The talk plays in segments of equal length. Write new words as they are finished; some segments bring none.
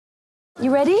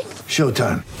You ready?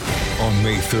 Showtime. On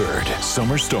May 3rd,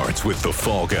 summer starts with The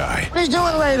Fall Guy. Let's do it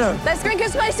later. Let's drink a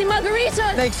spicy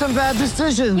margarita. Make some bad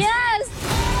decisions. Yes!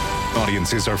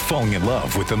 Audiences are falling in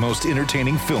love with the most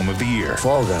entertaining film of the year.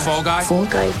 Fall Guy. Fall Guy? Fall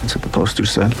Guy. That's what the poster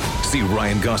said. See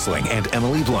Ryan Gosling and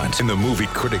Emily Blunt in the movie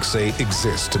critics say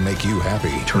exists to make you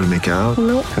happy. Trying to make it out?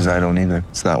 Nope. Because I don't either.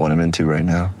 It's not what I'm into right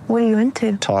now. What are you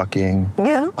into? Talking.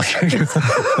 Yeah.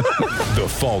 The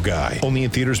Fall Guy. Only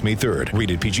in theaters May 3rd.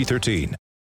 Rated PG-13.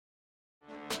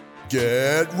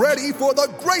 Get ready for the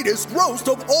greatest roast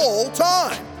of all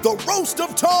time. The Roast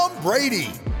of Tom Brady.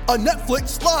 A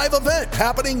Netflix live event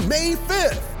happening May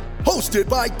 5th. Hosted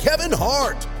by Kevin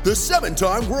Hart. The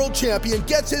 7-time world champion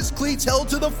gets his cleats held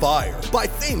to the fire by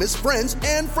famous friends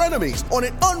and frenemies on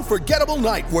an unforgettable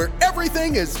night where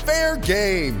everything is fair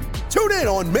game. Tune in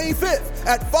on May 5th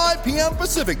at 5 p.m.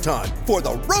 Pacific time for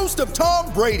the Roast of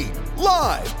Tom Brady.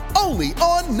 Live only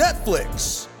on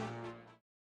Netflix.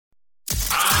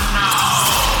 And now,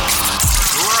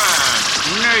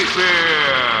 Grant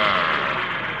Napier.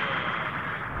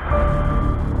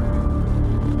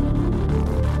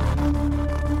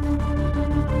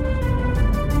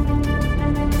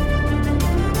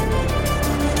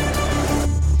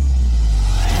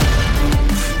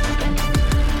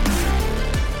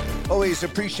 Always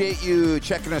appreciate you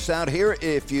checking us out here.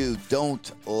 If you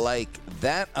don't like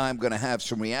that, I'm going to have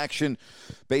some reaction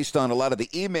based on a lot of the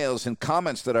emails and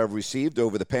comments that I've received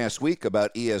over the past week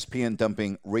about ESPN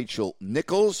dumping Rachel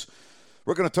Nichols.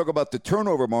 We're going to talk about the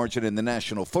turnover margin in the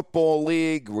National Football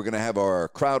League. We're going to have our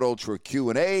Crowd Ultra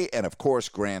Q&A and, of course,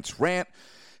 Grant's Rant.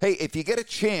 Hey, if you get a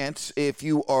chance, if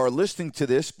you are listening to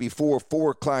this before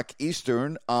 4 o'clock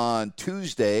Eastern on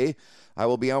Tuesday, I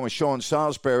will be on with Sean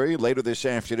Salisbury later this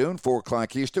afternoon, 4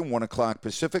 o'clock Eastern, 1 o'clock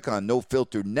Pacific on No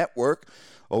Filter Network.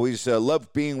 Always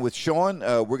love being with Sean.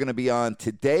 We're going to be on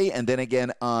today and then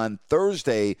again on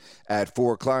Thursday at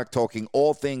 4 o'clock talking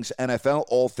all things NFL,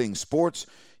 all things sports.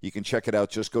 You can check it out.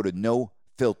 Just go to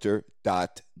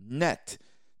nofilter.net.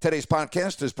 Today's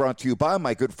podcast is brought to you by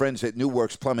my good friends at New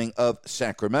Works Plumbing of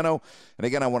Sacramento. And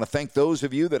again, I want to thank those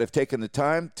of you that have taken the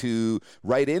time to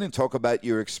write in and talk about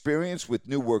your experience with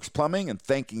New Works Plumbing and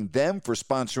thanking them for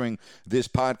sponsoring this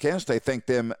podcast. I thank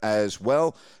them as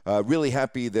well. Really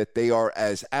happy that they are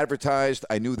as advertised.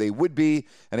 I knew they would be.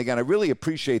 And again, I really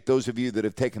appreciate those of you that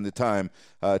have taken the time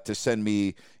to send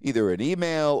me either an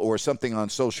email or something on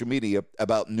social media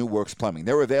about New Works Plumbing.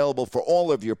 They're available for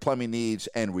all of your plumbing needs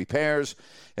and repairs.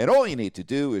 And all you need to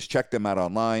do is check them out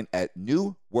online at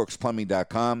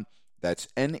newworksplumbing.com. That's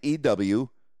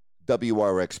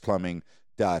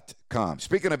NEWWRXplumbing.com.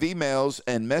 Speaking of emails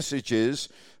and messages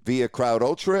via Crowd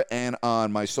Ultra and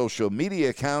on my social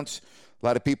media accounts, a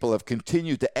lot of people have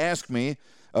continued to ask me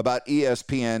about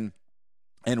ESPN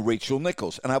and Rachel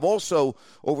Nichols. And I've also,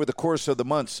 over the course of the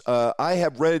months, I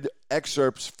have read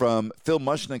excerpts from Phil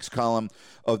Mushnick's column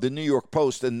of the New York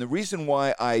Post. And the reason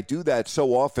why I do that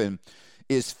so often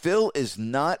is Phil is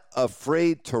not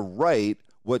afraid to write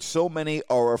what so many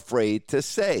are afraid to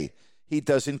say. He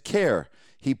doesn't care.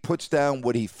 He puts down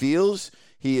what he feels.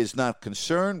 He is not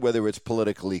concerned whether it's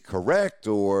politically correct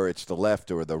or it's the left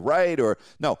or the right.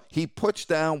 No, he puts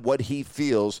down what he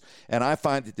feels, and I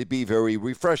find it to be very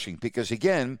refreshing because,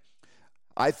 again,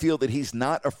 I feel that he's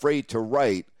not afraid to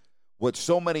write what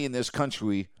so many in this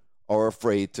country are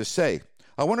afraid to say.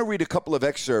 I want to read a couple of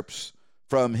excerpts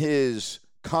from his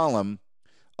column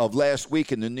of last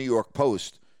week in the New York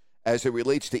Post as it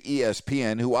relates to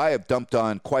ESPN, who I have dumped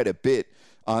on quite a bit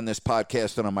on this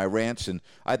podcast and on my rants, and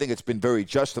I think it's been very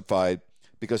justified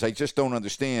because I just don't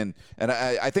understand. And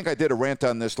I think I did a rant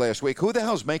on this last week. Who the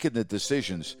hell's making the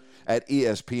decisions at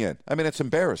ESPN? I mean, it's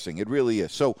embarrassing. It really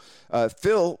is. So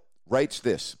Phil writes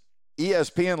this.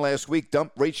 ESPN last week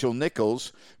dumped Rachel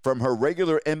Nichols from her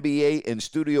regular NBA and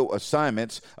studio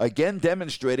assignments, again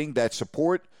demonstrating that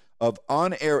support of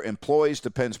on-air employees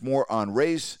depends more on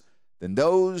race than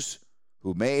those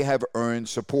who may have earned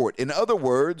support. In other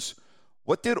words,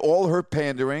 what did all her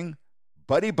pandering,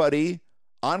 buddy-buddy,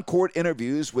 on-court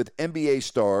interviews with NBA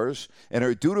stars and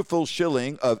her dutiful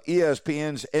shilling of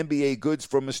ESPN's NBA goods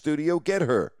from a studio get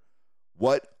her?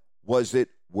 What was it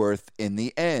worth in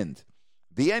the end?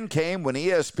 The end came when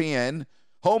ESPN,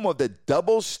 home of the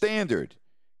double standard,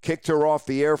 kicked her off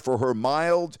the air for her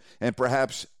mild and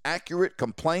perhaps accurate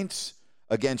complaints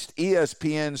against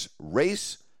ESPN's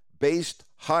race-based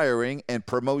hiring and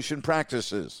promotion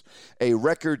practices, a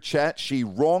record chat she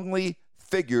wrongly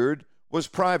figured was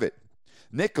private.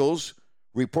 Nichols,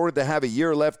 reported to have a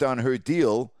year left on her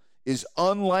deal, is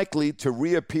unlikely to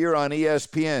reappear on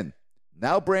ESPN.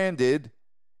 Now branded,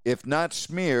 if not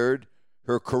smeared,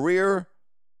 her career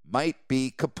might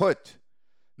be kaput.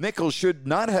 Nichols should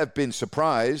not have been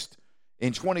surprised.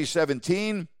 In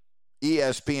 2017,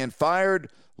 ESPN fired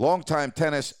longtime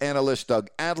tennis analyst Doug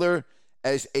Adler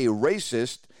as a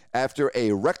racist after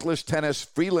a reckless tennis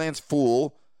freelance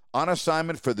fool on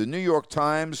assignment for the New York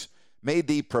Times made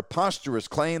the preposterous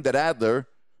claim that Adler,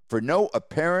 for no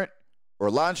apparent or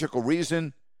logical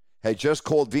reason, had just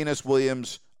called Venus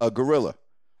Williams a gorilla.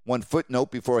 One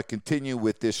footnote before I continue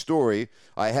with this story.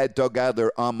 I had Doug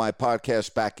Adler on my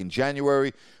podcast back in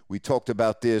January. We talked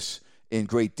about this in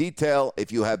great detail.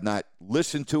 If you have not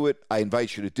listened to it, I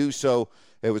invite you to do so.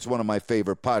 It was one of my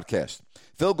favorite podcasts.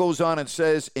 Phil goes on and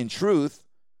says, in truth,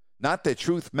 not that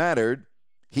truth mattered,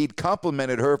 he'd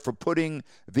complimented her for putting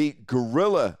the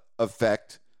gorilla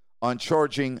effect on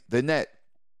charging the net.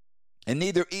 And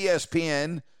neither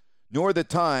ESPN nor the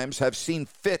Times have seen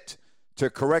fit to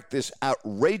correct this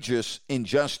outrageous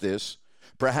injustice,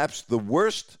 perhaps the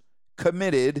worst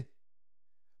committed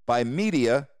by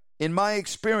media in my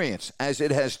experience, as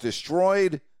it has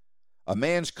destroyed a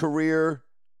man's career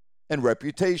and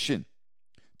reputation.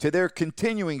 To their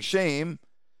continuing shame,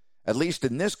 at least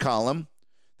in this column,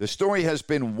 the story has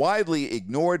been widely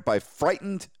ignored by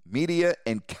frightened media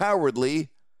and cowardly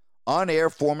on-air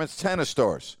former tennis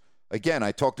stars. Again,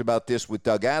 I talked about this with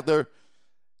Doug Adler.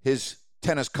 His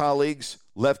tennis colleagues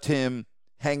left him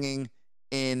hanging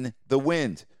in the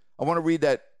wind. I want to read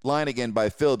that line again by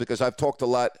Phil because I've talked a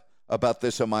lot about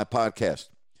this on my podcast.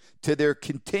 To their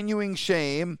continuing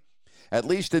shame, at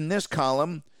least in this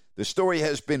column, the story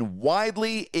has been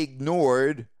widely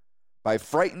ignored by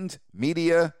frightened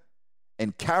media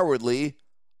and cowardly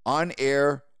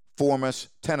on-air former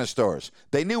tennis stars.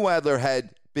 They knew Adler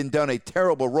had been done a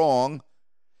terrible wrong,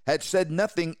 had said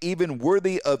nothing even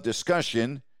worthy of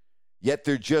discussion, yet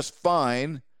they're just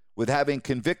fine with having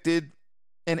convicted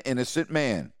an innocent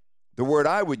man. The word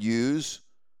I would use,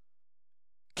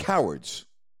 cowards.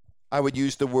 I would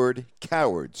use the word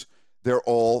cowards. They're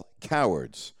all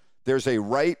cowards. There's a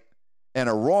right and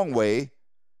a wrong way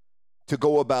to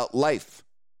go about life.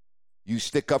 You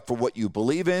stick up for what you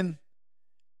believe in.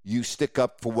 You stick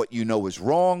up for what you know is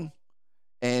wrong.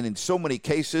 And in so many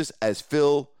cases, as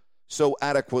Phil so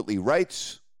adequately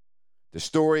writes, the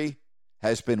story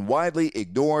has been widely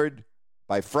ignored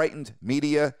by frightened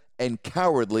media and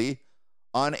cowardly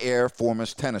on-air former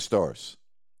tennis stars.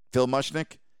 Phil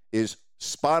Mushnick is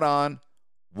spot on,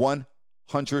 100%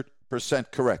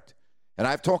 correct. And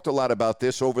I've talked a lot about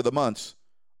this over the months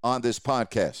on this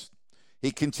podcast.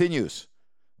 He continues,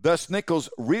 thus Nichols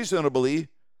reasonably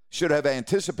should have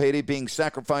anticipated being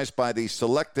sacrificed by the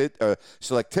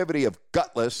selectivity of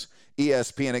gutless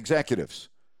ESPN executives.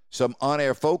 Some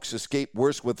on-air folks escape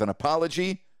worse with an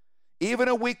apology, even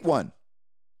a weak one.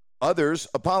 Others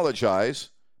apologize,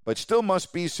 but still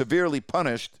must be severely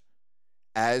punished,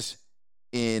 as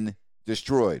in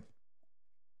destroyed.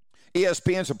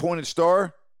 ESPN's appointed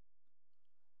star,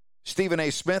 Stephen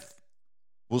A. Smith,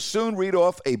 will soon read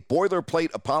off a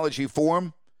boilerplate apology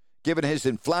form, given his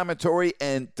inflammatory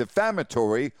and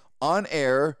defamatory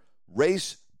on-air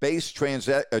race-based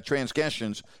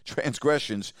transgressions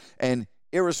and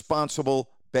irresponsible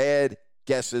bad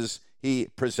guesses he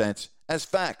presents as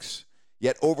facts.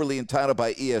 Yet overly entitled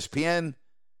by ESPN,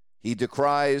 he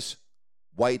decries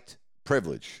white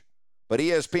privilege. But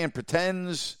ESPN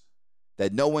pretends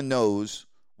that no one knows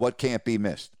what can't be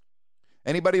missed.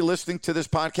 Anybody listening to this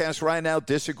podcast right now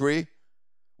disagree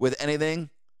with anything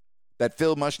that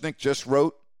Phil Mushnick just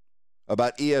wrote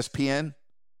about ESPN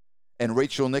and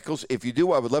Rachel Nichols? If you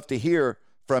do, I would love to hear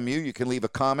from you. You can leave a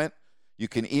comment. You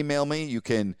can email me. You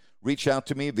can reach out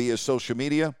to me via social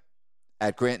media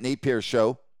at Grant Napier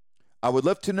Show. I would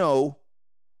love to know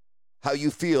how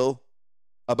you feel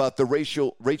about the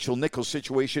Rachel Nichols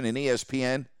situation in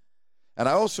ESPN. And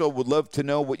I also would love to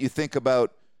know what you think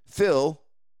about Phil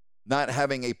not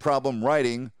having a problem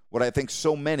writing what I think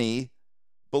so many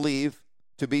believe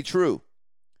to be true.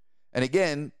 And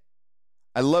again,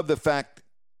 I love the fact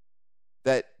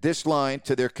that this line,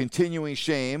 to their continuing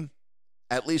shame,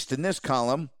 at least in this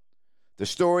column, the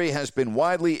story has been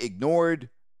widely ignored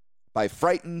by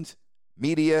frightened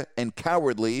media and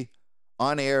cowardly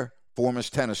on-air former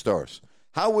tennis stars.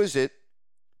 How is it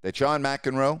that John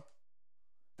McEnroe,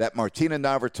 that Martina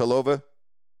Navratilova,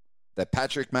 that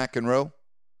Patrick McEnroe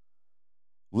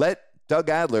let Doug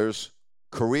Adler's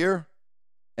career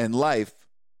and life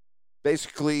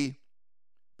basically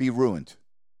be ruined,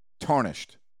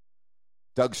 tarnished?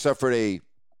 Doug suffered a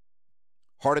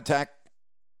heart attack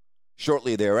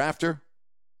shortly thereafter.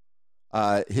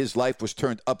 His life was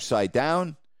turned upside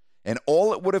down, and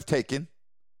all it would have taken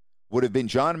would have been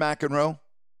John McEnroe,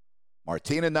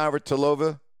 Martina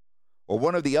Navratilova, or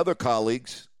one of the other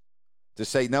colleagues to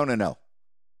say, no.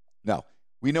 No.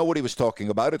 We know what he was talking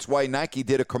about. It's why Nike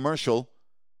did a commercial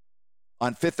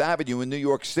on Fifth Avenue in New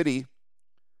York City,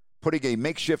 putting a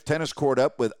makeshift tennis court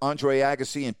up with Andre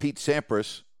Agassi and Pete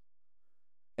Sampras.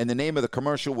 And the name of the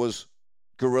commercial was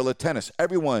Gorilla Tennis.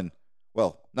 Everyone,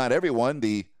 well, not everyone,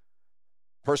 the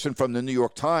person from the New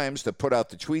York Times that put out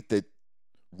the tweet that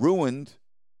ruined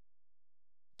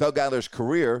Doug Adler's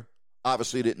career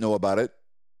obviously didn't know about it,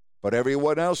 but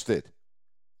everyone else did.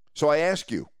 So I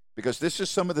ask you, because this is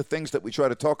some of the things that we try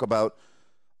to talk about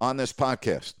on this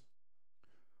podcast,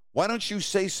 why don't you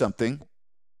say something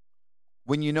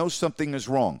when you know something is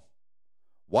wrong?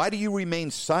 Why do you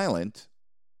remain silent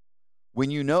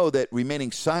when you know that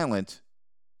remaining silent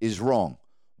is wrong?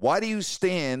 Why do you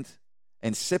stand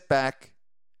and sit back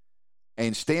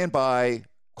and stand by,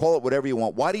 call it whatever you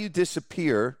want? Why do you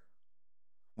disappear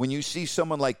when you see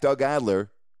someone like Doug Adler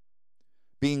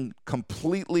being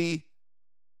completely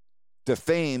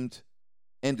defamed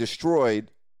and destroyed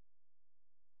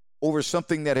over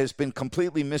something that has been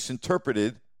completely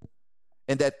misinterpreted,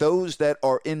 and that those that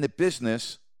are in the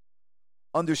business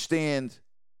understand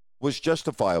was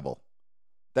justifiable?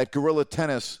 That Gorilla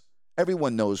Tennis,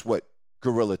 everyone knows what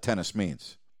Gorilla Tennis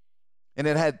means. And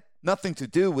it had nothing to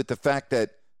do with the fact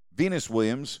that Venus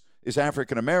Williams is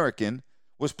African American,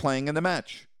 was playing in the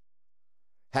match.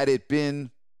 Had it been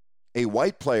a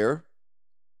white player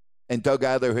and Doug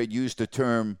Adler had used the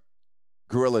term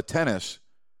Gorilla Tennis,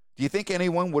 do you think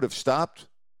anyone would have stopped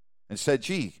and said,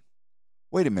 gee,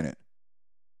 wait a minute,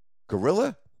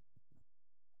 gorilla?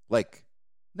 Like,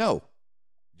 no.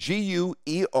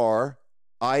 Guerilla.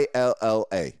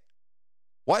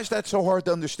 Why is that so hard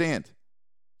to understand?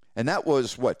 And that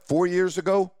was, 4 years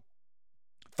ago?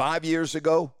 5 years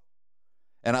ago?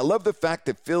 And I love the fact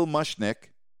that Phil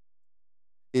Mushnick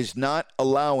is not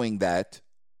allowing that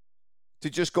to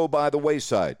just go by the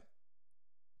wayside,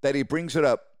 that he brings it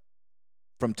up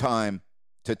from time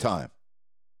to time.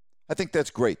 I think that's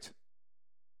great.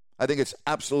 I think it's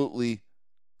absolutely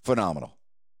phenomenal.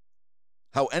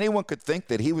 How anyone could think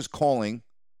that he was calling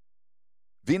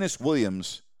Venus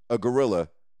Williams a gorilla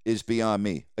is beyond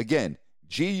me. Again,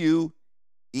 Guerrilla.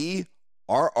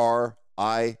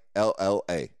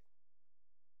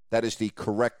 That is the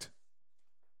correct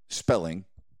spelling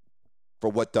for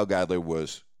what Doug Adler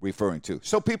was referring to.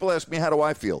 So people ask me, how do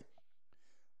I feel?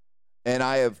 And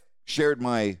I have shared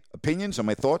my opinions and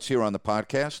my thoughts here on the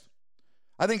podcast.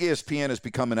 I think ESPN has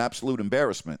become an absolute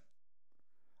embarrassment.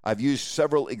 I've used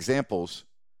several examples,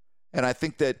 and I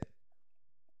think that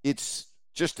it's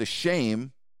just a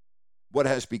shame what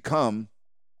has become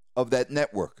of that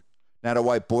network. Now, do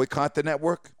I boycott the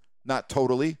network? Not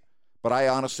totally, but I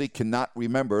honestly cannot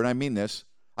remember, and I mean this,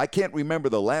 I can't remember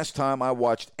the last time I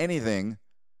watched anything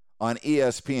on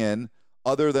ESPN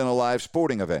other than a live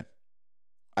sporting event.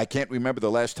 I can't remember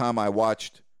the last time I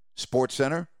watched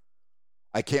SportsCenter.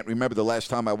 I can't remember the last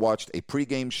time I watched a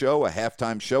pregame show, a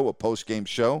halftime show, a postgame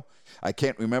show. I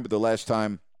can't remember the last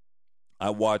time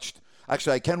I watched.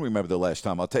 Actually, I can remember the last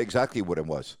time. I'll tell you exactly what it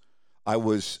was. I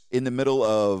was in the middle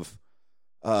of.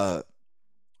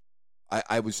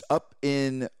 I was up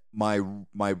in my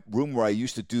room where I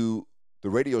used to do the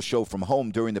radio show from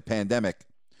home during the pandemic,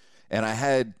 and I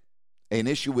had an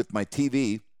issue with my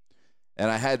TV, and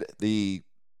I had the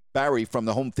Barry from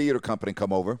the home theater company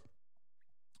come over,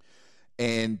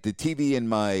 and the TV in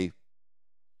my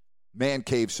man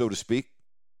cave, so to speak,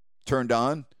 turned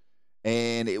on,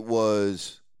 and it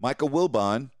was Michael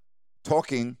Wilbon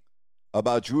talking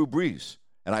about Drew Brees.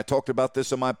 And I talked about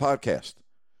this on my podcast.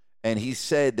 And he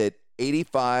said that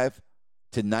 85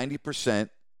 to 90%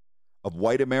 of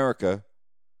white America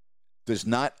does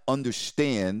not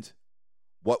understand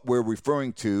what we're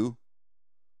referring to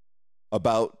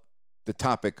about the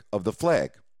topic of the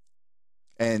flag.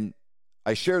 And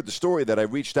I shared the story that I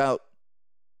reached out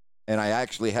and I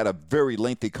actually had a very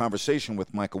lengthy conversation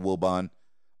with Michael Wilbon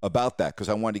about that because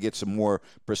I wanted to get some more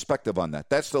perspective on that.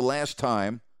 That's the last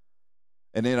time,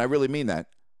 and then I really mean that.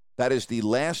 That is the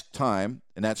last time,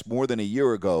 and that's more than a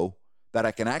year ago, that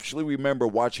I can actually remember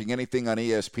watching anything on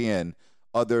ESPN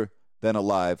other than a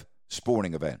live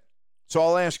sporting event. So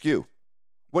I'll ask you,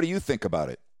 what do you think about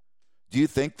it? Do you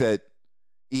think that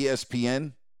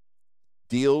ESPN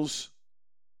deals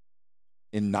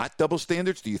in not double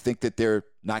standards? Do you think that they're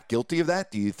not guilty of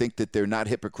that? Do you think that they're not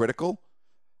hypocritical?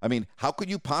 I mean, how could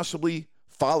you possibly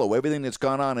follow everything that's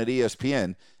gone on at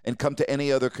ESPN and come to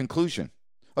any other conclusion?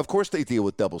 Of course they deal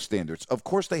with double standards. Of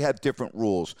course they have different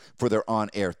rules for their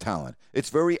on-air talent. It's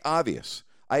very obvious.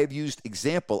 I have used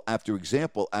example after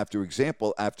example after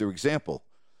example after example.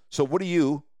 So what do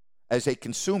you, as a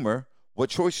consumer, what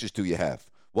choices do you have?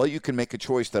 Well, you can make a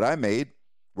choice that I made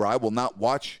where I will not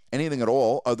watch anything at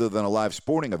all other than a live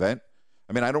sporting event.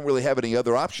 I mean, I don't really have any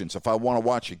other options. If I want to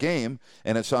watch a game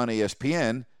and it's on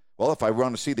ESPN, well, if I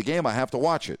want to see the game, I have to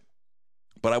watch it.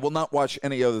 But I will not watch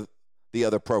any of the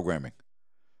other programming.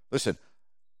 Listen,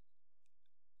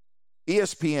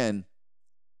 ESPN,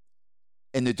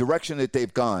 in the direction that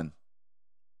they've gone,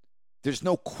 there's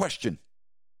no question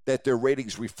that their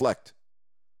ratings reflect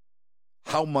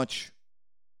how much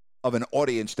of an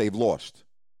audience they've lost.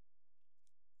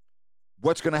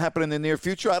 What's going to happen in the near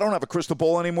future? I don't have a crystal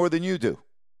ball any more than you do.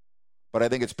 But I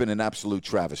think it's been an absolute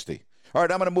travesty. All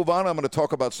right, I'm going to move on. I'm going to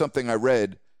talk about something I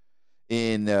read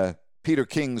in Peter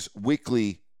King's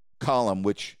weekly column,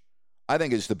 which I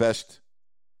think is the best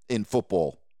in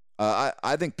football.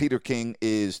 I think Peter King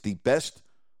is the best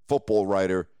football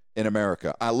writer in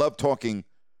America. I love talking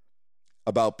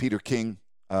about Peter King.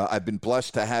 I've been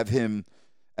blessed to have him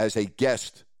as a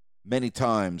guest many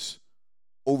times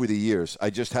over the years. I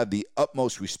just have the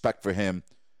utmost respect for him.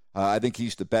 I think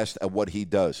he's the best at what he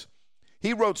does.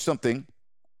 He wrote something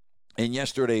in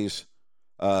yesterday's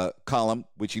column,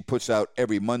 which he puts out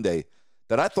every Monday,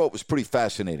 that I thought was pretty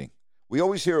fascinating. We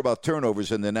always hear about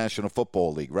turnovers in the National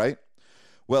Football League, right?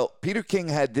 Well, Peter King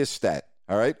had this stat,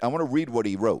 all right? I want to read what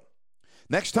he wrote.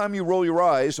 Next time you roll your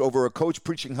eyes over a coach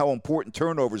preaching how important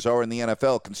turnovers are in the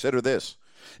NFL, consider this.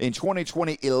 In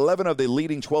 2020, 11 of the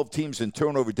leading 12 teams in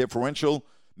turnover differential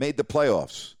made the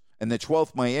playoffs, and the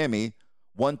 12th, Miami,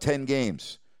 won 10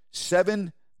 games.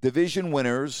 7 division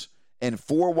winners and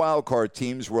 4 wildcard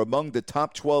teams were among the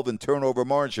top 12 in turnover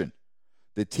margin.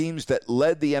 The teams that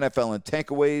led the NFL in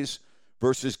takeaways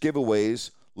versus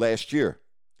giveaways last year.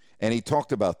 And he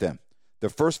talked about them. The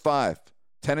first 5,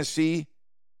 Tennessee,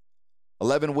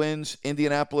 11 wins,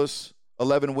 Indianapolis,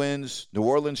 11 wins, New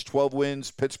Orleans, 12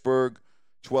 wins, Pittsburgh,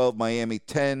 12, Miami,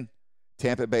 10,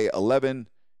 Tampa Bay, 11,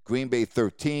 Green Bay,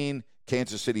 13,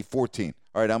 Kansas City, 14.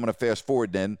 All right, I'm going to fast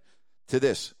forward then to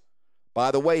this. By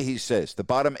the way, he says, the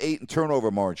bottom 8 in turnover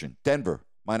margin, Denver,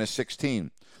 minus 16,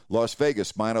 Las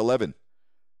Vegas, minus 11,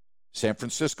 San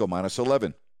Francisco, minus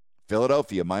 11,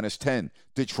 Philadelphia, minus 10,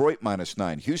 Detroit, minus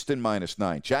 9, Houston, minus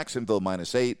 9, Jacksonville,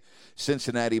 minus 8,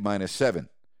 Cincinnati, minus 7.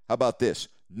 How about this?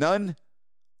 None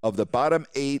of the bottom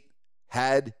 8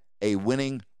 had a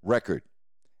winning record.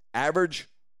 Average,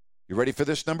 you ready for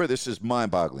this number? This is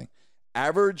mind-boggling.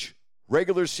 Average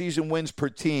regular season wins per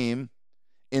team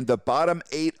in the bottom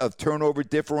 8 of turnover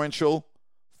differential,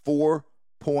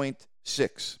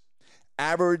 4.6.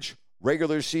 Average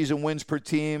regular season wins per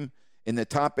team in the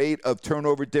top 8 of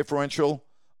turnover differential,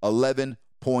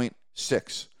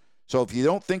 11.6. So if you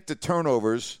don't think the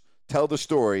turnovers tell the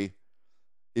story,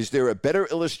 is there a better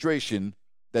illustration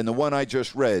than the one I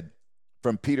just read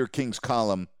from Peter King's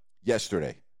column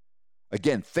yesterday?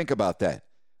 Again, think about that.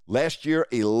 Last year,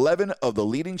 11 of the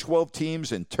leading 12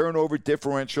 teams in turnover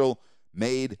differential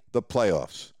made the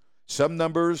playoffs. Some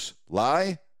numbers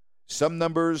lie. Some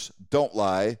numbers don't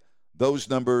lie. Those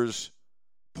numbers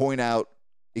point out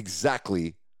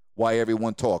exactly why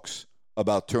everyone talks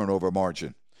about turnover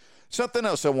margin. Something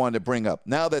else I wanted to bring up.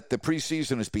 Now that the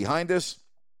preseason is behind us,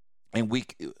 and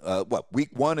week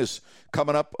 1 is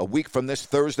coming up a week from this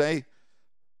Thursday,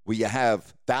 where you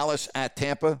have Dallas at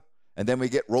Tampa, and then we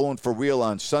get rolling for real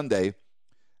on Sunday.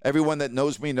 Everyone that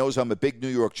knows me knows I'm a big New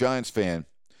York Giants fan.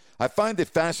 I find it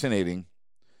fascinating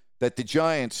that the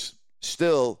Giants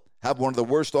still have one of the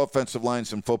worst offensive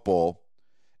lines in football,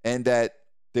 and that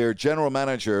their general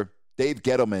manager, Dave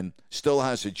Gettleman, still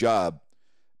has a job,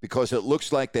 because it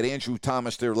looks like that Andrew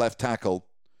Thomas, their left tackle,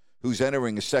 who's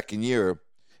entering his second year,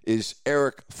 is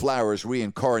Eric Flowers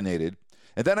reincarnated.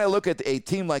 And then I look at a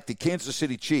team like the Kansas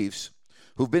City Chiefs,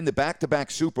 who've been to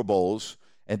back-to-back Super Bowls,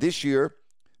 and this year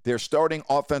their starting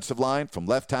offensive line from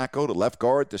left tackle to left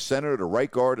guard to center to right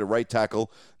guard to right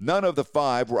tackle, none of the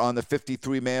 5 were on the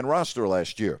 53-man roster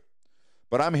last year.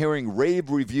 But I'm hearing rave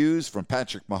reviews from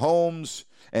Patrick Mahomes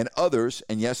and others,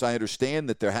 and yes, I understand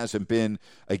that there hasn't been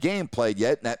a game played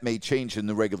yet, and that may change in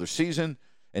the regular season,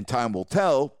 and time will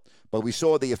tell, but we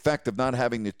saw the effect of not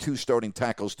having the 2 starting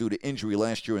tackles due to injury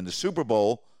last year in the Super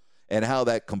Bowl, and how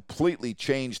that completely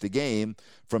changed the game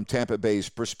from Tampa Bay's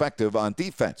perspective on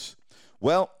defense.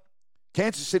 Well,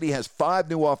 Kansas City has 5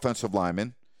 new offensive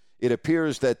linemen. It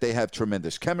appears that they have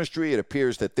tremendous chemistry. It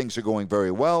appears that things are going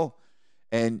very well.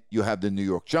 And you have the New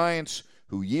York Giants,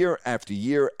 who year after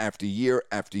year after year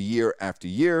after year after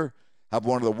year have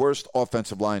one of the worst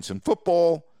offensive lines in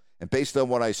football. And based on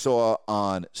what I saw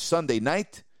on Sunday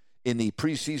night in the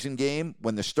preseason game,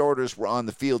 when the starters were on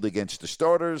the field against the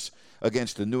starters,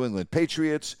 against the New England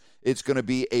Patriots, it's going to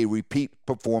be a repeat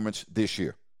performance this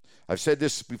year. I've said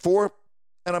this before.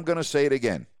 and I'm going to say it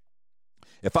again.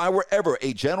 If I were ever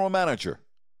a general manager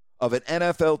of an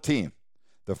NFL team,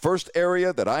 the first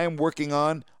area that I am working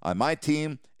on my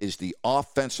team is the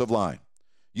offensive line.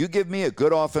 You give me a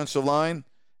good offensive line,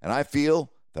 and I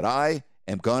feel that I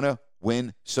am going to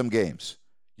win some games.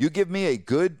 You give me a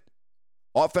good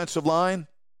offensive line,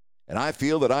 and I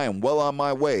feel that I am well on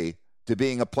my way to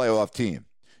being a playoff team.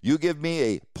 You give me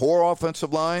a poor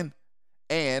offensive line,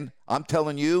 and I'm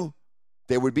telling you,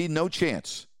 there would be no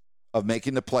chance of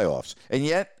making the playoffs. And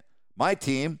yet, my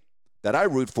team that I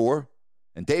root for,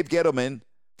 and Dave Gettleman,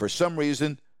 for some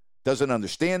reason, doesn't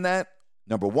understand that,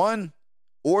 number one,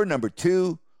 or number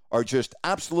two, are just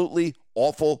absolutely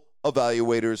awful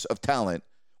evaluators of talent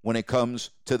when it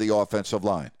comes to the offensive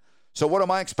line. So what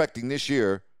am I expecting this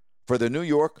year for the New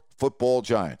York Football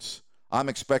Giants? I'm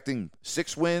expecting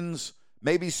 6 wins,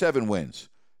 maybe 7 wins.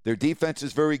 Their defense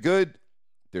is very good.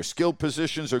 Their skilled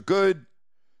positions are good.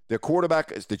 Their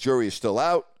quarterback, as the jury is still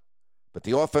out, but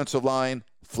the offensive line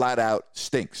flat out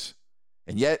stinks.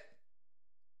 And yet,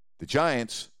 the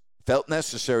Giants felt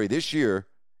necessary this year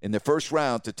in the first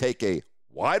round to take a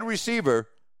wide receiver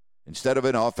instead of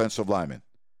an offensive lineman.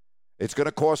 It's going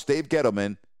to cost Dave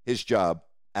Gettleman his job,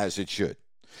 as it should.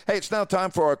 Hey, it's now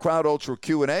time for our Crowd Ultra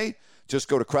Q&A. Just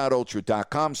go to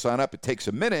crowdultra.com, sign up. It takes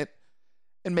a minute,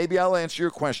 and maybe I'll answer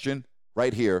your question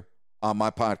right here on my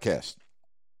podcast.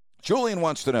 Julian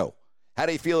wants to know, how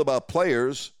do you feel about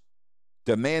players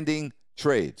demanding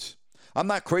trades? I'm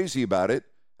not crazy about it.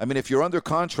 I mean, if you're under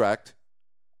contract,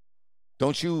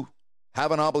 don't you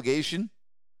have an obligation?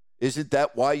 Isn't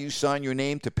that why you sign your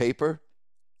name to paper?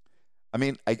 I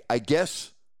mean, I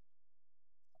guess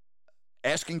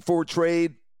asking for a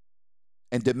trade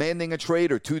and demanding a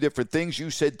trade are two different things. You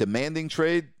said demanding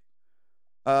trade.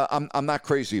 I'm not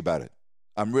crazy about it.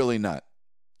 I'm really not.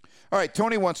 All right,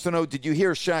 Tony wants to know, did you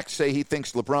hear Shaq say he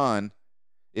thinks LeBron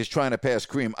is trying to pass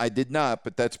Kareem? I did not,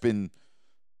 but that's been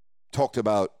talked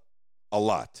about a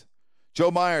lot.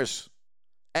 Joe Myers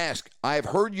asked, I've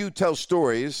heard you tell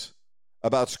stories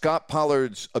about Scott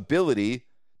Pollard's ability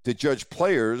to judge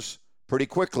players pretty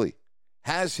quickly.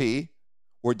 Has he,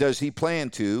 or does he plan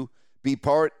to, be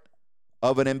part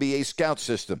of an NBA scout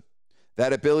system?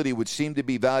 That ability would seem to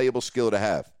be a valuable skill to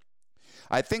have.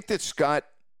 I think that Scott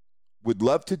would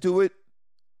love to do it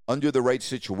under the right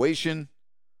situation,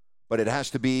 but it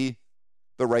has to be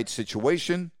the right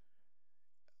situation.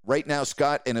 Right now,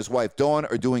 Scott and his wife, Dawn,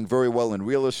 are doing very well in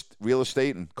real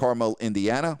estate in Carmel,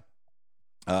 Indiana.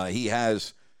 He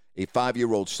has a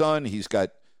 5-year-old son. He's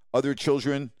got other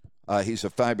children. He's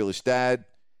a fabulous dad.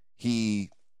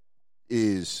 He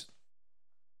is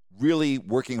really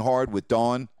working hard with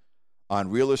Dawn on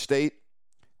real estate.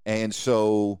 And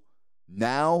so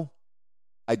now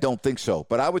I don't think so.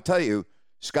 But I would tell you,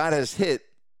 Scott has hit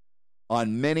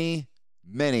on many,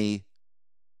 many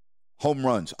home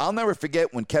runs. I'll never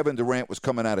forget when Kevin Durant was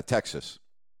coming out of Texas.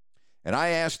 And I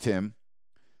asked him,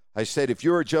 I said, if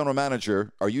you're a general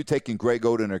manager, are you taking Greg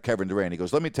Oden or Kevin Durant? He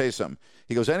goes, let me tell you something.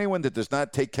 He goes, anyone that does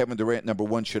not take Kevin Durant, number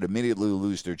one, should immediately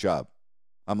lose their job.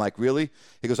 I'm like, really?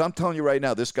 He goes, I'm telling you right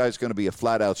now, this guy's going to be a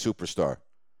flat-out superstar.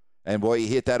 And, boy, he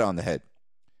hit that on the head.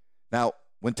 Now,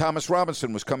 when Thomas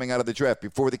Robinson was coming out of the draft,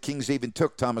 before the Kings even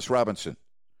took Thomas Robinson,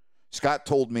 Scott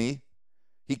told me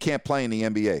he can't play in the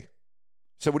NBA. I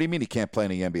said, what do you mean he can't play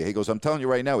in the NBA? He goes, I'm telling you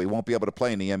right now, he won't be able to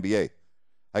play in the NBA.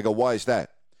 I go, why is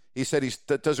that? He said he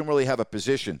doesn't really have a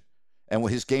position, and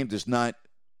his game does not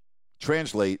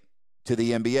translate to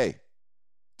the NBA.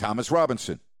 Thomas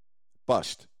Robinson,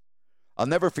 bust. I'll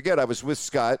never forget, I was with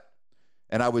Scott,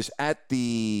 and I was at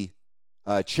the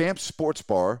Champs Sports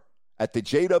Bar at the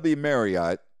JW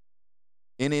Marriott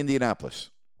in Indianapolis.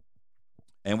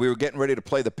 And we were getting ready to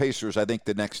play the Pacers, I think,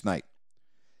 the next night.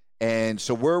 And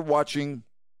so we're watching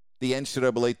the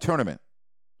NCAA tournament,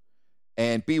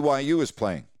 and BYU is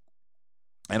playing.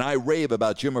 And I rave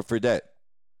about Jimmer Fredette.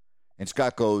 And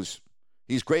Scott goes,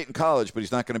 he's great in college, but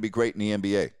he's not going to be great in the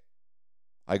NBA.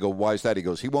 I go, why is that? He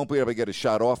goes, he won't be able to get a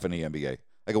shot off in the NBA.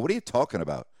 I go, what are you talking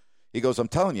about? He goes, I'm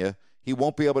telling you, he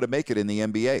won't be able to make it in the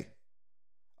NBA.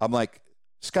 I'm like,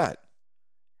 Scott.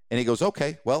 And he goes,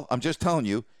 okay, well, I'm just telling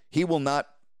you, he will not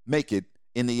make it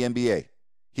in the NBA.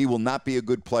 He will not be a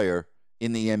good player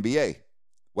in the NBA.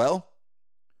 Well,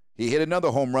 he hit another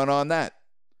home run on that.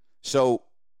 So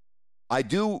I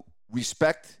do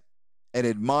respect and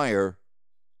admire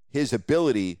his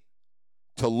ability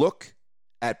to look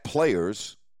at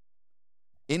players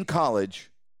in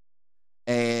college,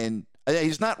 and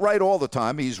he's not right all the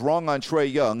time. He's wrong on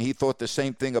Trae Young. He thought the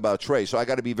same thing about Trae, so I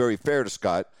got to be very fair to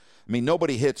Scott. I mean,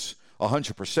 nobody hits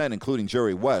 100%, including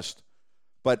Jerry West,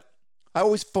 but I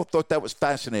always thought that was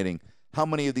fascinating, how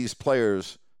many of these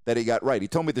players that he got right. He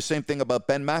told me the same thing about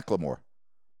Ben McLemore.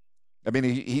 I mean,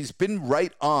 he's been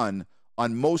right on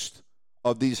most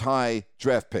of these high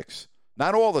draft picks.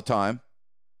 Not all the time.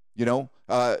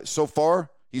 So far,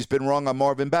 he's been wrong on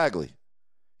Marvin Bagley.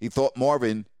 He thought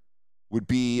Marvin would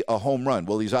be a home run.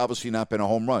 Well, he's obviously not been a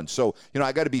home run. So,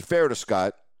 I got to be fair to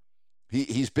Scott.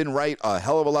 He's been right a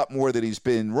hell of a lot more than he's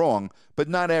been wrong, but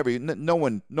not no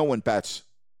one bats,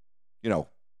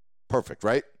 perfect,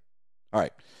 right? All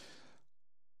right.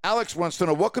 Alex wants to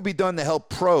know what could be done to help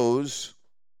pros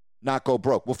not go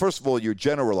broke. Well, first of all, you're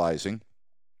generalizing.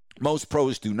 Most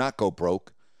pros do not go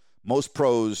broke. Most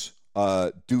pros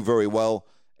do very well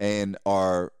and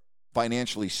are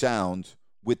financially sound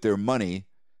with their money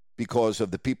because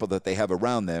of the people that they have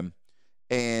around them.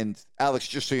 And Alex,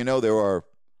 just so you know, there are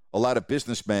a lot of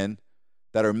businessmen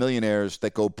that are millionaires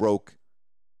that go broke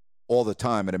all the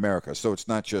time in America. So it's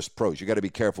not just pros. You got to be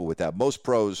careful with that. Most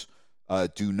pros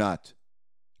do not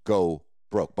go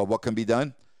broke. But what can be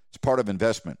done? It's part of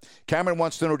investment. Cameron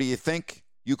wants to know, do you think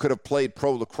you could have played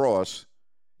pro lacrosse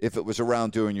if it was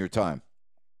around during your time?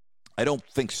 I don't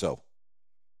think so.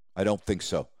 I don't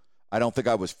think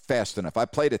I was fast enough. I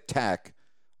played attack.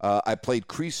 I played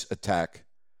crease attack,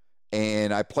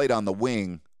 and I played on the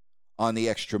wing on the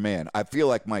extra man. I feel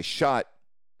like my shot,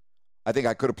 I think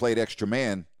I could have played extra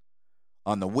man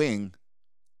on the wing,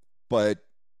 but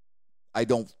I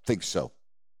don't think so.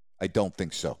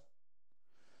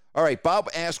 All right, Bob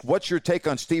asked, what's your take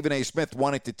on Stephen A. Smith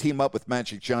wanting to team up with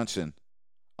Magic Johnson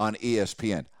on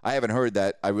ESPN? I haven't heard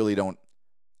that. I really don't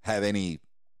have any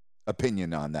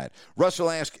opinion on that.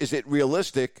 Russell asked, is it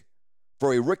realistic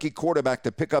for a rookie quarterback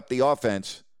to pick up the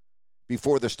offense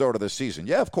before the start of the season?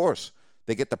 Yeah, of course.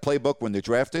 They get the playbook when they're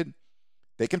drafted.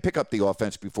 They can pick up the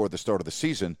offense before the start of the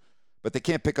season, but they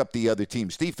can't pick up the other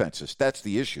team's defenses. That's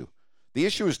the issue. The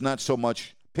issue is not so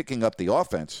much picking up the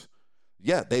offense.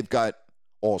 Yeah, they've got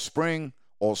all spring,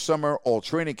 all summer, all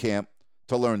training camp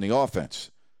to learn the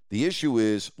offense. The issue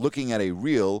is looking at a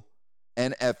real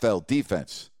NFL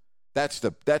defense. That's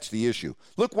the issue.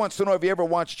 Luke wants to know, have you ever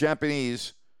watched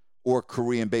Japanese or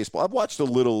Korean baseball? I've watched a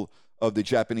little of the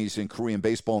Japanese and Korean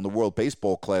baseball in the World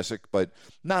Baseball Classic, but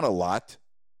not a lot.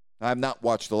 I've not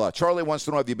watched a lot. Charlie wants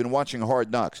to know, have you been watching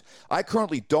Hard Knocks? I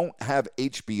currently don't have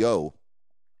HBO,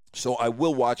 so I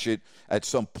will watch it at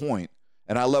some point,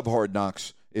 and I love Hard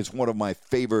Knocks. It's one of my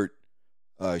favorite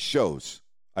shows.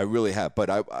 I really have, but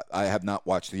I have not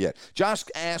watched it yet. Josh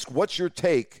asked, what's your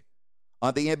take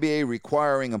on the NBA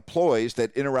requiring employees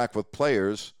that interact with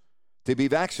players to be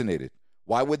vaccinated?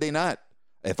 Why would they not?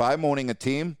 If I'm owning a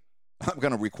team, I'm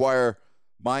going to require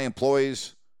my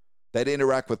employees that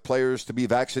interact with players to be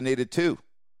vaccinated too.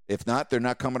 If not, they're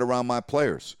not coming around my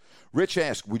players. Rich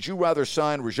asked, would you rather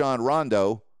sign Rajon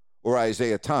Rondo or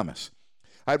Isaiah Thomas?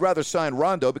 I'd rather sign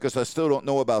Rondo because I still don't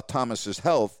know about Thomas's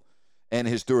health and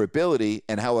his durability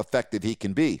and how effective he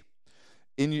can be.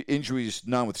 Injuries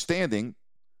notwithstanding,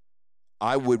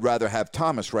 I would rather have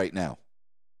Thomas right now.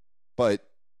 But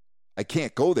I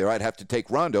can't go there. I'd have to take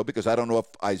Rondo because I don't know if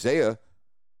Isaiah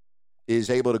is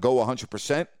able to go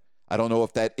 100%. I don't know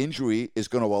if that injury is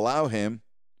going to allow him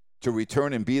to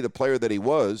return and be the player that he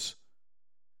was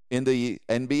in the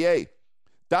NBA.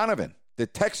 Donovan, the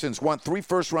Texans want 3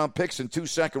 first-round picks and 2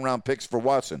 second-round picks for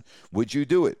Watson. Would you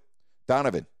do it?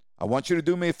 Donovan, I want you to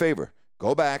do me a favor.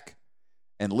 Go back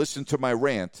and listen to my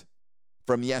rant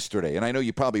from yesterday. And I know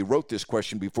you probably wrote this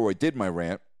question before I did my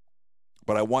rant,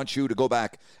 but I want you to go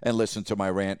back and listen to my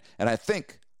rant, and I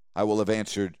think I will have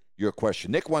answered your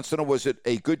question. Nick wants to know, was it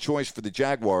a good choice for the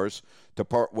Jaguars to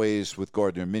part ways with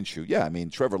Gardner Minshew? Yeah, I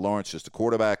mean, Trevor Lawrence is the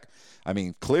quarterback. I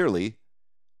mean, clearly,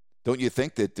 don't you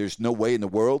think that there's no way in the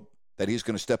world that he's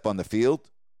going to step on the field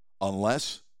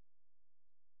unless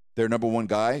their number one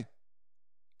guy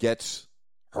gets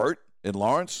hurt in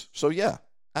Lawrence? So, yeah,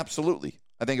 absolutely.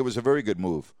 I think it was a very good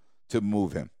move to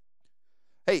move him.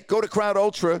 Hey, go to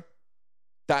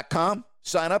crowdultra.com.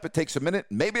 Sign up. It takes a minute.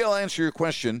 Maybe I'll answer your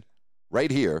question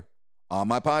right here on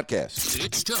my podcast.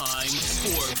 It's time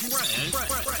for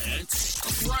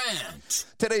Rant.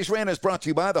 Today's rant is brought to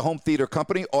you by the Home Theater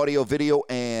Company, audio, video,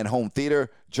 and home theater.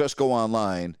 Just go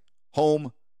online,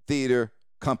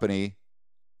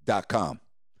 hometheatercompany.com.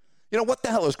 You know, what the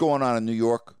hell is going on in New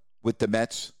York with the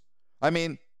Mets? I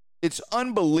mean, it's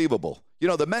unbelievable. You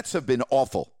know, the Mets have been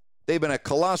awful. They've been a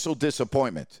colossal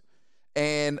disappointment.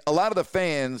 And a lot of the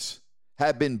fans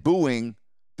have been booing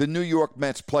the New York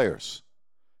Mets players.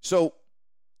 So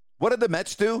what did the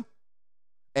Mets do?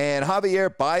 And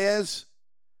Javier Baez,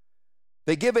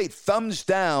 they give a thumbs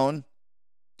down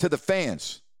to the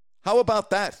fans. How about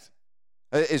that?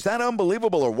 Is that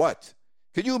unbelievable or what?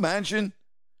 Can you imagine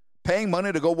paying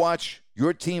money to go watch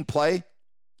your team play,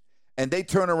 and they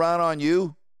turn around on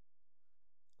you,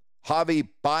 Javi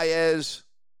Baez,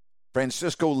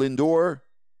 Francisco Lindor.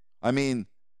 I mean,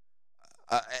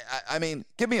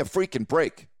 give me a freaking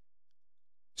break.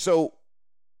 So,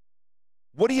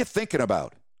 what are you thinking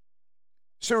about?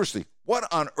 Seriously,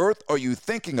 what on earth are you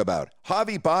thinking about?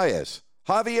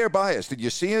 Javier Baez, did you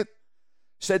see it?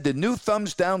 Said the new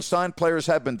thumbs down sign players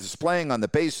have been displaying on the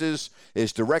bases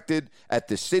is directed at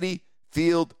the Citi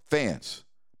Field fans.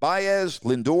 Baez,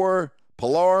 Lindor,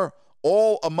 Pilar,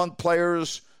 all among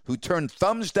players who turned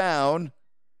thumbs down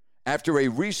after a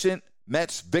recent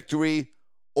Mets victory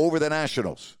over the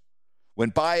Nationals. When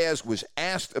Baez was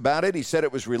asked about it, he said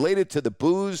it was related to the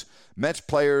boos Mets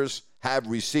players have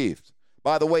received.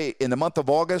 By the way, in the month of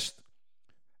August,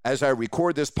 as I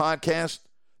record this podcast,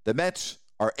 the Mets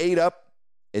are 8 up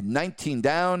and 19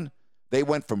 down. They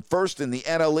went from first in the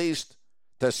NL East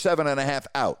to 7.5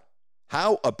 out.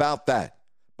 How about that?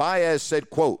 Baez said,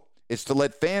 quote, "It's to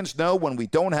let fans know when we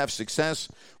don't have success,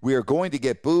 we are going to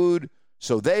get booed,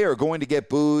 so they are going to get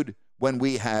booed when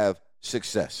we have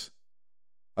success."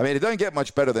 I mean, it doesn't get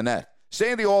much better than that.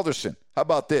 Sandy Alderson, how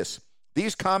about this?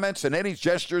 These comments and any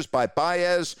gestures by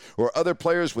Baez or other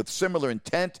players with similar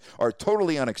intent are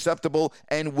totally unacceptable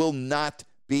and will not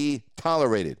be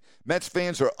tolerated. Mets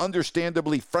fans are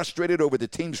understandably frustrated over the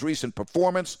team's recent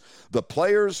performance. The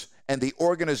players and the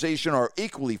organization are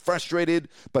equally frustrated,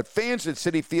 but fans at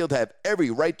Citi Field have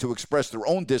every right to express their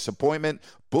own disappointment.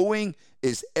 Booing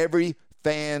is every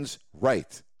fan's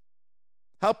right.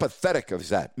 How pathetic is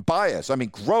that? Baez,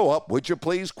 grow up, would you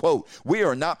please? Quote, "We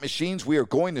are not machines. We are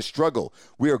going to struggle.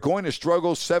 We are going to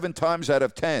struggle 7 times out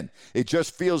of 10. It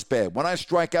just feels bad. When I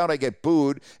strike out, I get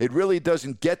booed. It really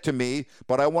doesn't get to me,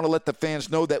 but I want to let the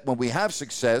fans know that when we have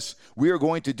success, we are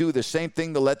going to do the same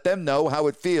thing to let them know how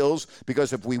it feels,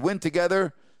 because if we win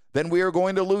together, then we are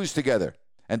going to lose together.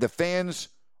 And the fans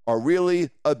are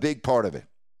really a big part of it."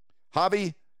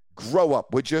 Javi, grow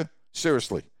up, would you?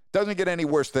 Seriously. Doesn't get any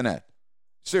worse than that.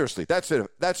 Seriously, that's a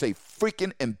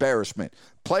freaking embarrassment.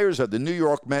 Players of the New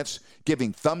York Mets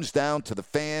giving thumbs down to the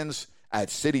fans at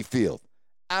Citi Field.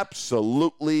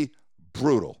 Absolutely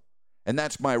brutal. And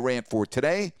that's my rant for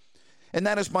today. And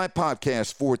that is my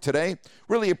podcast for today.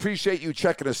 Really appreciate you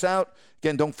checking us out.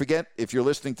 Again, don't forget, if you're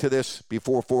listening to this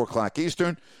before 4 o'clock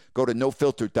Eastern, go to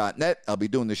nofilter.net. I'll be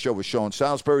doing the show with Sean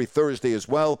Salisbury Thursday as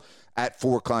well at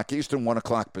 4 o'clock Eastern, 1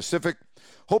 o'clock Pacific.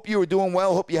 Hope you are doing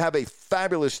well. Hope you have a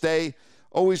fabulous day.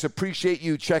 Always appreciate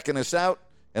you checking us out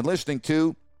and listening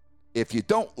to If You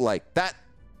Don't Like That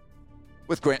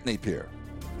with Grant Napier.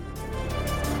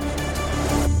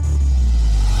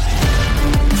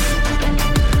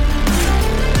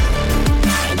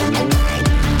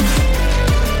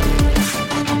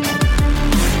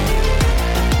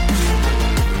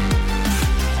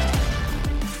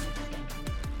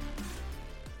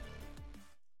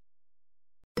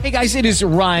 Hey guys, it is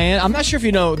Ryan. I'm not sure if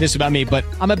you know this about me, but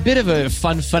I'm a bit of a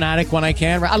fun fanatic when I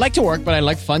can. I like to work, but I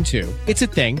like fun too. It's a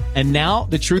thing. And now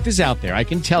the truth is out there. I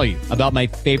can tell you about my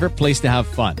favorite place to have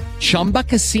fun. Chumba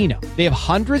Casino. They have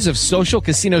hundreds of social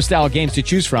casino style games to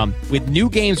choose from with new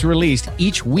games released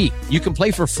each week. You can play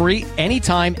for free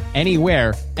anytime,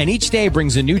 anywhere. And each day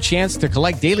brings a new chance to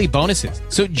collect daily bonuses.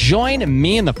 So join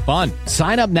me in the fun.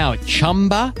 Sign up now at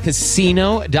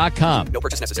ChumbaCasino.com. No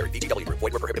purchase necessary. VGW. Void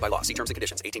where prohibited by law. See terms and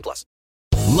conditions. 18+.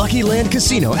 Lucky Land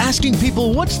Casino, asking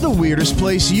people, what's the weirdest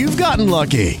place you've gotten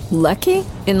lucky? Lucky?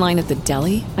 In line at the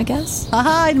deli, I guess?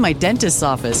 Aha, in my dentist's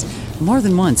office. More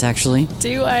than once, actually.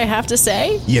 Do I have to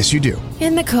say? Yes, you do.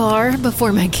 In the car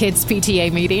before my kids'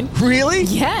 PTA meeting. Really?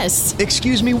 Yes.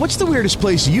 Excuse me, what's the weirdest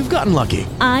place you've gotten lucky?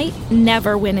 I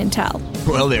never win and tell.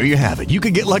 Well, there you have it. You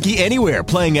can get lucky anywhere,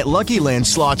 playing at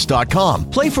LuckyLandSlots.com.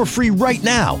 Play for free right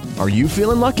now. Are you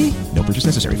feeling lucky? No purchase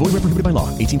necessary. Void where prohibited by law.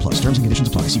 18+. Terms and conditions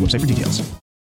apply. See website for details.